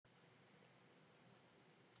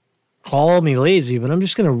call me lazy, but I'm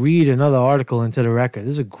just going to read another article into the record.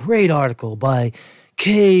 This is a great article by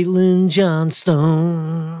Caitlin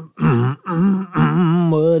Johnstone.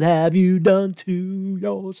 What have you done to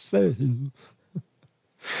yourself?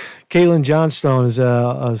 Caitlin Johnstone is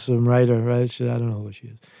some writer, right? I don't know who she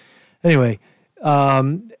is. Anyway,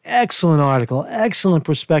 excellent article, excellent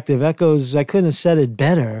perspective. Echoes, I couldn't have said it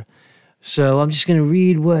better. So I'm just going to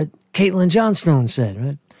read what Caitlin Johnstone said,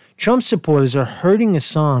 right? Trump supporters are hurting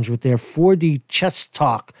Assange with their 4D chess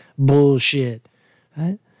talk bullshit,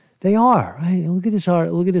 right? They are, right? Look at this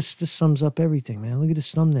art. Look at this. This sums up everything, man. Look at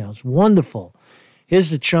this thumbnail. It's wonderful.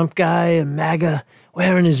 Here's the Trump guy, MAGA,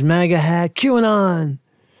 wearing his MAGA hat. QAnon.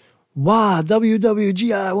 Wow,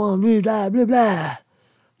 WWGI, blah, blah, blah.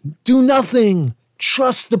 Do nothing.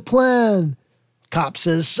 Trust the plan. Cop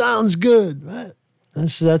says, sounds good, right?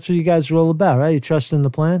 That's what you guys are all about, right? You trust in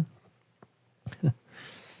the plan?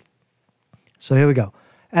 So here we go.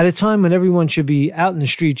 At a time when everyone should be out in the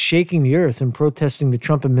streets shaking the earth and protesting the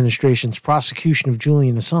Trump administration's prosecution of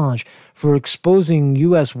Julian Assange for exposing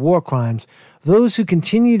U.S. war crimes, those who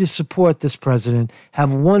continue to support this president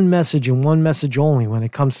have one message and one message only when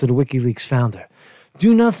it comes to the WikiLeaks founder.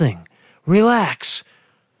 Do nothing. Relax.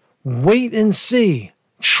 Wait and see.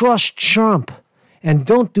 Trust Trump. And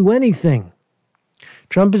don't do anything.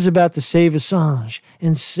 Trump is about to save Assange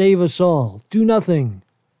and save us all. Do nothing.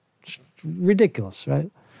 It's ridiculous,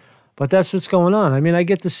 right? But that's what's going on. I mean, I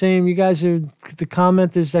get the same. You guys are the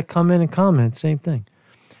commenters that come in and comment. Same thing.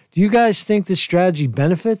 Do you guys think this strategy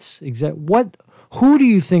benefits? Who do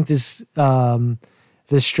you think this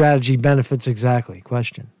strategy benefits exactly?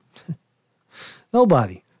 Question.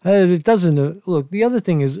 Nobody. It doesn't. Look, the other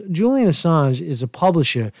thing is Julian Assange is a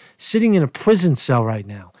publisher sitting in a prison cell right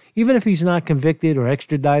now. Even if he's not convicted or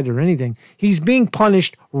extradited or anything, he's being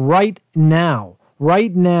punished right now.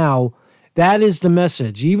 Right now. That is the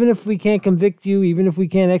message. Even if we can't convict you, even if we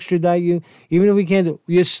can't extradite you, even if we can't,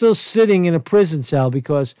 you're still sitting in a prison cell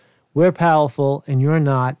because we're powerful and you're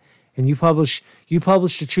not, and you publish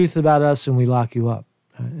the truth about us and we lock you up.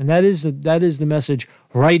 And that is the message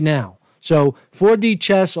right now. So 4D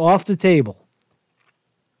chess off the table.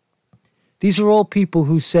 These are all people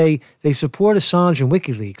who say they support Assange and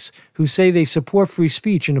WikiLeaks, who say they support free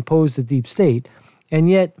speech and oppose the deep state, and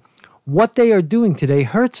yet what they are doing today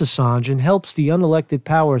hurts Assange and helps the unelected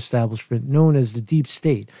power establishment known as the deep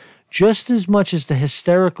state, just as much as the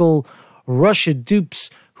hysterical Russia dupes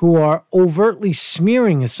who are overtly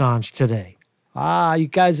smearing Assange today. You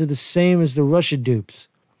guys are the same as the Russia dupes.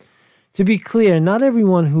 To be clear, not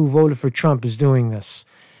everyone who voted for Trump is doing this.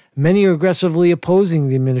 Many are aggressively opposing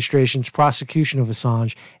the administration's prosecution of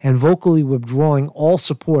Assange and vocally withdrawing all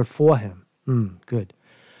support for him. Good.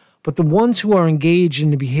 But the ones who are engaged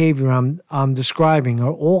in the behavior I'm describing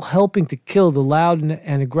are all helping to kill the loud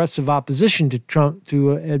and aggressive opposition to Trump,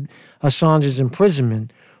 to Assange's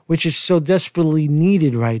imprisonment, which is so desperately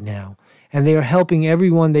needed right now, and they are helping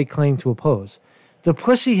everyone they claim to oppose. The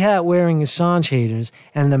pussy hat wearing Assange haters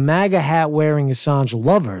and the MAGA hat wearing Assange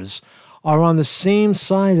lovers are on the same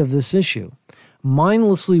side of this issue,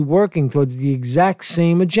 mindlessly working towards the exact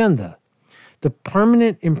same agenda. The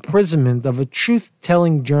permanent imprisonment of a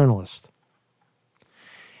truth-telling journalist.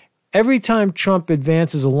 Every time Trump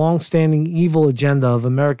advances a long-standing evil agenda of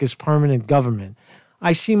America's permanent government,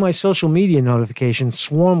 I see my social media notifications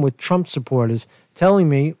swarm with Trump supporters telling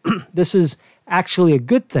me this is actually a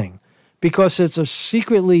good thing because it's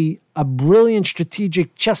secretly a brilliant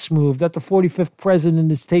strategic chess move that the 45th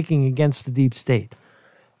president is taking against the deep state.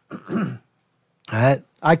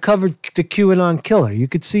 I covered the QAnon killer. You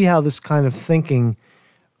could see how this kind of thinking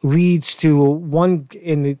leads to one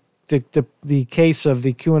in the case of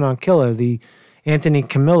the QAnon killer, the Anthony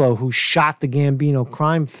Camillo, who shot the Gambino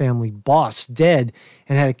crime family boss dead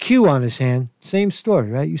and had a Q on his hand. Same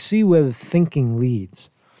story, right? You see where the thinking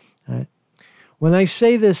leads. Right? When I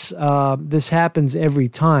say this, this happens every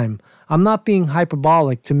time, I'm not being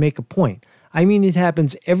hyperbolic to make a point. I mean, it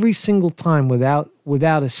happens every single time without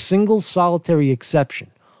a single solitary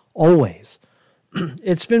exception. Always.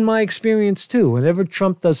 It's been my experience too. Whenever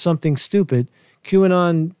Trump does something stupid, the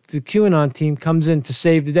QAnon team comes in to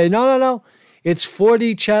save the day. No. It's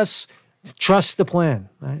 4D chess. Trust the plan.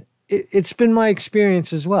 Right? It's been my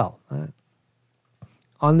experience as well, right?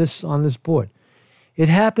 on this board. It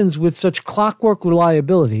happens with such clockwork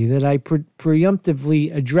reliability that I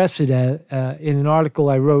preemptively address it in an article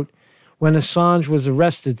I wrote when Assange was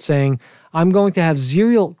arrested, saying, I'm going to have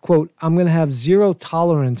zero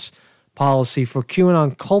tolerance policy for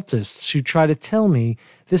QAnon cultists who try to tell me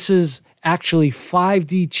this is actually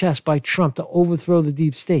 5D chess by Trump to overthrow the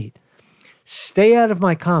deep state. Stay out of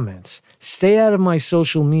my comments. Stay out of my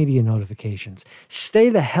social media notifications. Stay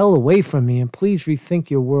the hell away from me and please rethink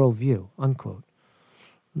your worldview, unquote.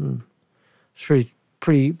 It's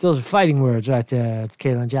pretty, those are fighting words right there,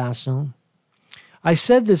 Caitlin Johnson. I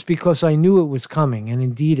said this because I knew it was coming, and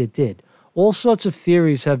indeed it did. All sorts of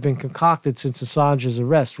theories have been concocted since Assange's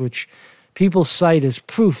arrest, which people cite as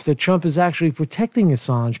proof that Trump is actually protecting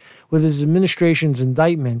Assange with his administration's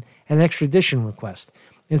indictment and extradition request,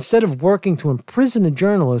 instead of working to imprison a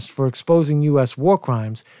journalist for exposing U.S. war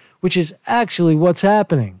crimes, which is actually what's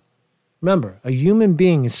happening. Remember, a human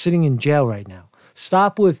being is sitting in jail right now.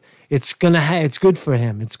 Stop with, it's good for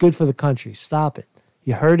him, it's good for the country. Stop it.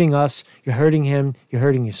 You're hurting us, you're hurting him, you're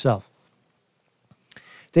hurting yourself.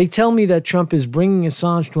 They tell me that Trump is bringing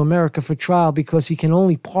Assange to America for trial because he can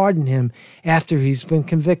only pardon him after he's been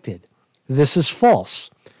convicted. This is false.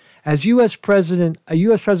 As a U.S. president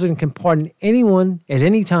can pardon anyone at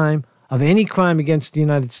any time of any crime against the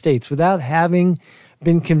United States without having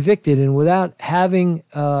been convicted and without having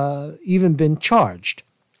even been charged.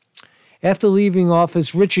 After leaving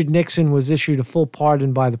office, Richard Nixon was issued a full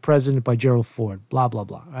pardon by the president, by Gerald Ford, blah, blah,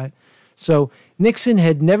 blah, right? So Nixon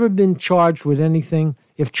had never been charged with anything.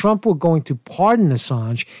 If Trump were going to pardon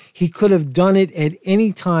Assange, he could have done it at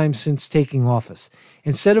any time since taking office.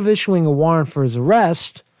 Instead of issuing a warrant for his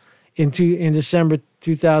arrest in December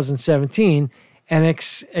 2017 and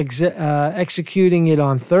executing it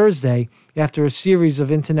on Thursday after a series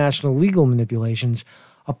of international legal manipulations,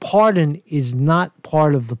 a pardon is not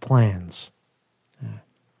part of the plans.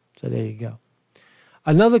 So there you go.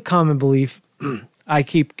 Another common belief I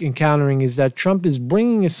keep encountering is that Trump is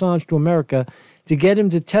bringing Assange to America to get him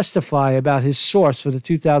to testify about his source for the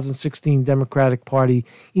 2016 Democratic Party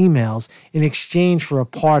emails in exchange for a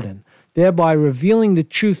pardon, thereby revealing the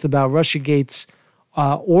truth about Russiagate's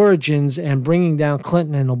origins and bringing down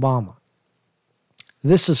Clinton and Obama.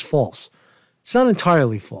 This is false. It's not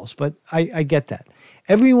entirely false, but I get that.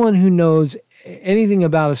 Everyone who knows anything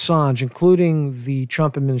about Assange, including the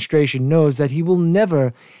Trump administration, knows that he will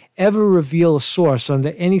never, ever reveal a source under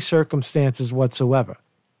any circumstances whatsoever.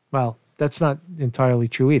 Well, that's not entirely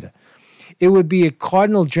true either. It would be a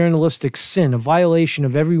cardinal journalistic sin, a violation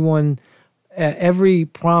of every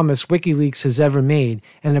promise WikiLeaks has ever made,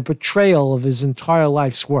 and a betrayal of his entire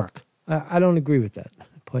life's work. I don't agree with that.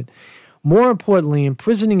 But more importantly,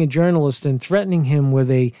 imprisoning a journalist and threatening him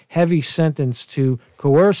with a heavy sentence to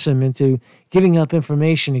coerce him into giving up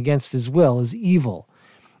information against his will is evil.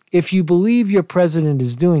 If you believe your president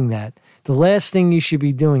is doing that, the last thing you should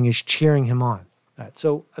be doing is cheering him on. All right,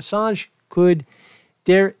 so Assange could,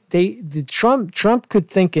 Trump could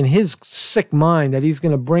think in his sick mind that he's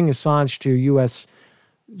going to bring Assange to U.S.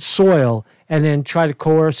 soil and then try to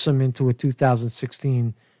coerce him into a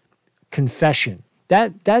 2016 confession.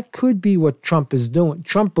 That could be what Trump is doing.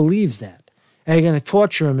 Trump believes that. And they're going to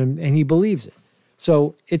torture him, and he believes it.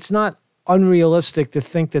 So it's not unrealistic to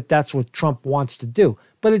think that that's what Trump wants to do.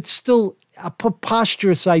 But it's still a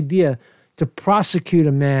preposterous idea to prosecute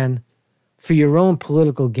a man for your own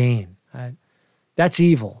political gain. Right? That's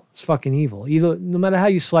evil. It's fucking evil. No matter how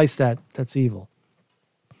you slice that, that's evil.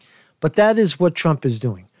 But that is what Trump is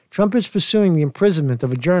doing. Trump is pursuing the imprisonment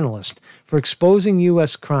of a journalist for exposing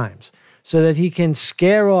U.S. crimes, so that he can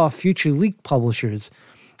scare off future leak publishers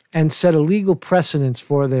and set a legal precedence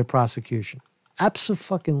for their prosecution.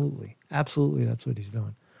 Absolutely. Absolutely, that's what he's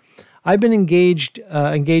doing. I've been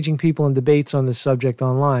engaging people in debates on this subject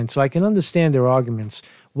online, so I can understand their arguments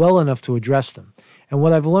well enough to address them. And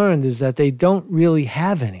what I've learned is that they don't really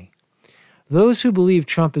have any. Those who believe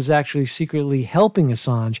Trump is actually secretly helping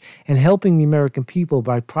Assange and helping the American people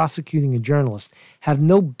by prosecuting a journalist have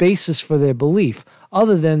no basis for their belief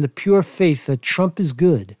other than the pure faith that Trump is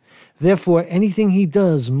good. Therefore, anything he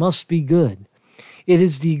does must be good. It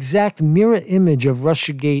is the exact mirror image of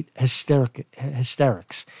Russiagate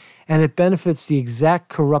hysterics, and it benefits the exact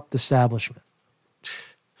corrupt establishment.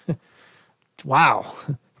 Wow,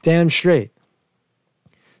 damn straight.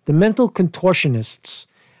 The mental contortions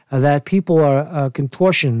that people are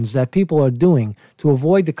doing to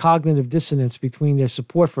avoid the cognitive dissonance between their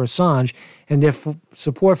support for Assange and their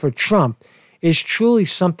support for Trump is truly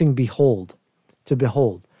something to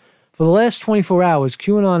behold. For the last 24 hours,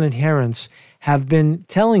 QAnon adherents have been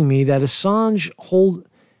telling me that Assange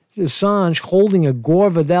holding a Gore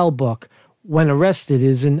Vidal book when arrested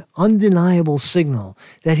is an undeniable signal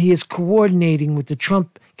that he is coordinating with the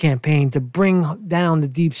Trump campaign to bring down the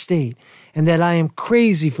deep state, and that I am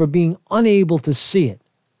crazy for being unable to see it.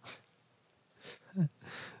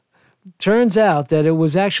 turns out that it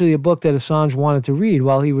was actually a book that Assange wanted to read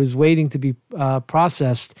while he was waiting to be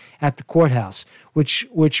processed at the courthouse,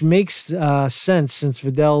 which makes sense since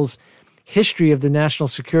Fidel's history of the national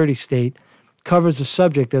security state covers a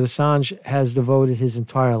subject that Assange has devoted his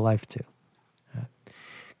entire life to.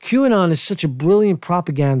 QAnon is such a brilliant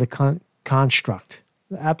propaganda construct.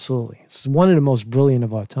 Absolutely. It's one of the most brilliant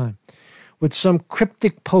of our time. With some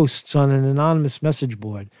cryptic posts on an anonymous message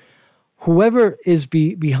board, whoever is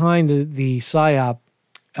behind the PSYOP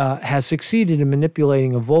has succeeded in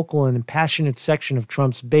manipulating a vocal and passionate section of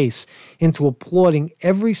Trump's base into applauding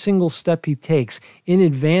every single step he takes in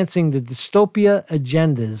advancing the dystopia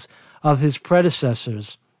agendas of his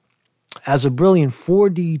predecessors as a brilliant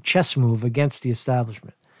 4D chess move against the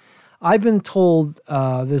establishment. I've been told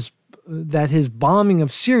that his bombing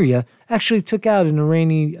of Syria actually took out an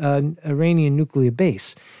Iranian nuclear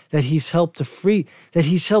base. That he's helped to free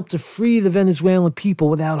the Venezuelan people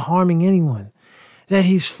without harming anyone. That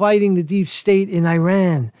he's fighting the deep state in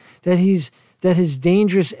Iran. That his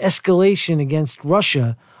dangerous escalation against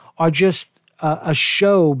Russia are just a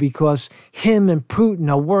show because him and Putin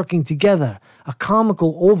are working together. A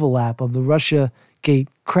comical overlap of the Russiagate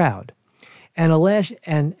crowd. And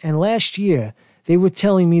last year, they were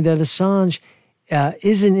telling me that Assange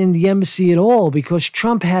isn't in the embassy at all because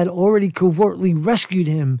Trump had already covertly rescued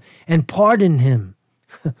him and pardoned him.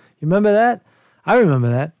 You remember that? I remember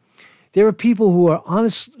that. There are people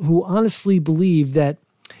who honestly believe that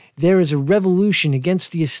there is a revolution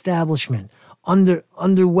against the establishment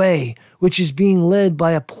underway, which is being led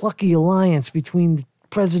by a plucky alliance between the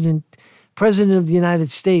President of the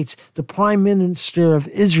United States, the Prime Minister of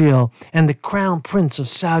Israel, and the Crown Prince of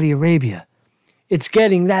Saudi Arabia. It's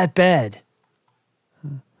getting that bad.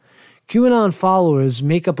 QAnon followers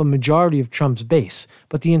make up a majority of Trump's base,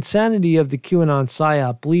 but the insanity of the QAnon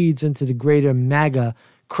psyop bleeds into the greater MAGA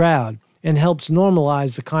crowd and helps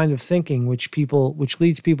normalize the kind of thinking which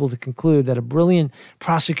leads people to conclude that a brilliant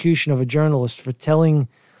prosecution of a journalist for telling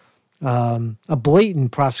a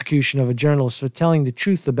blatant prosecution of a journalist for telling the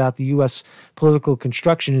truth about the U.S. political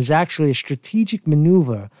construction is actually a strategic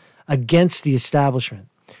maneuver against the establishment.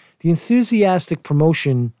 The enthusiastic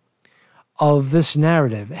promotion of this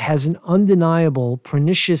narrative has an undeniable,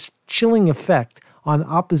 pernicious, chilling effect on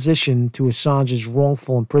opposition to Assange's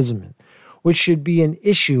wrongful imprisonment, which should be an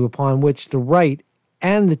issue upon which the right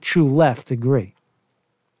and the true left agree.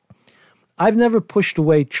 I've never pushed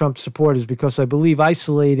away Trump supporters because I believe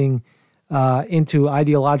isolating into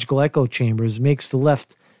ideological echo chambers makes the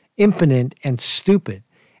left impotent and stupid.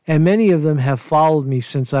 And many of them have followed me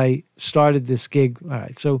since I started this gig. All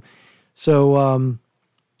right, so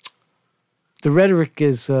the rhetoric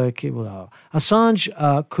is,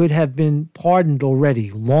 Assange could have been pardoned already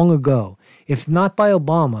long ago, if not by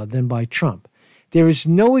Obama, then by Trump. There is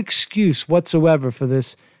no excuse whatsoever for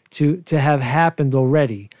this to have happened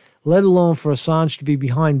already, let alone for Assange to be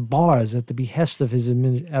behind bars at the behest of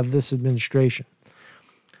this administration.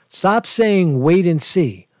 Stop saying wait and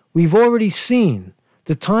see. We've already seen.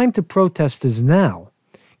 The time to protest is now.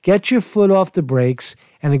 Get your foot off the brakes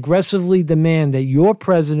and aggressively demand that your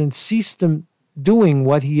president cease doing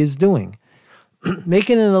what he is doing. Make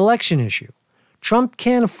it an election issue. Trump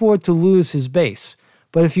can't afford to lose his base.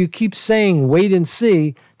 But if you keep saying wait and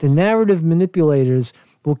see, the narrative manipulators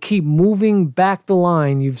will keep moving back the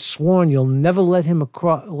line you've sworn you'll never let him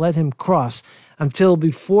cross until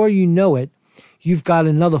before you know it, you've got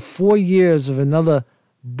another 4 years of another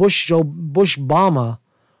Bush Obama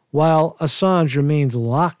while Assange remains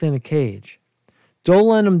locked in a cage. Don't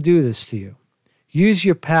let him do this to you. Use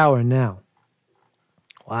your power now.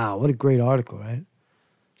 Wow, what a great article, right?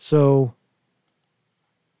 So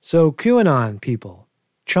QAnon people,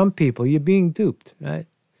 Trump people, you're being duped, right?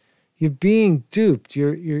 You're being duped.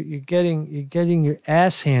 You're getting your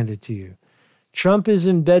ass handed to you. Trump is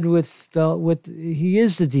in bed with he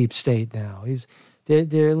is the deep state now. He's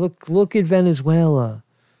there. Look at Venezuela.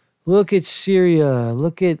 Look at Syria.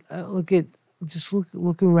 Look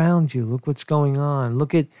around you. Look what's going on.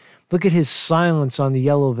 Look at his silence on the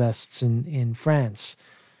yellow vests in France.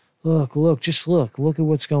 Look at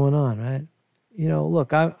what's going on, right? You know,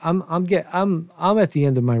 look, I'm at the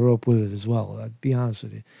end of my rope with it as well. I'll be honest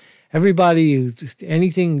with you. Everybody,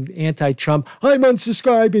 anything anti-Trump, I'm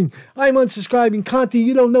unsubscribing. Conti,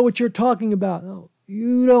 you don't know what you're talking about. No,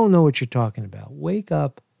 you don't know what you're talking about. Wake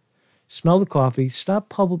up, smell the coffee, stop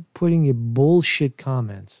putting your bullshit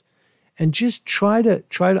comments, and just try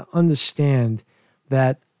to understand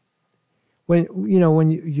that when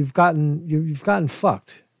you've gotten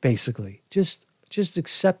fucked, basically. Just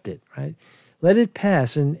accept it, right? Let it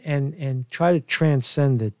pass and try to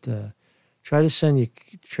transcend it. Try to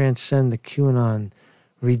transcend the QAnon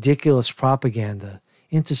ridiculous propaganda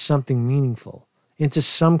into something meaningful, into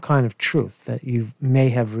some kind of truth that you may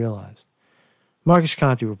have realized. Marcus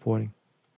Conte reporting.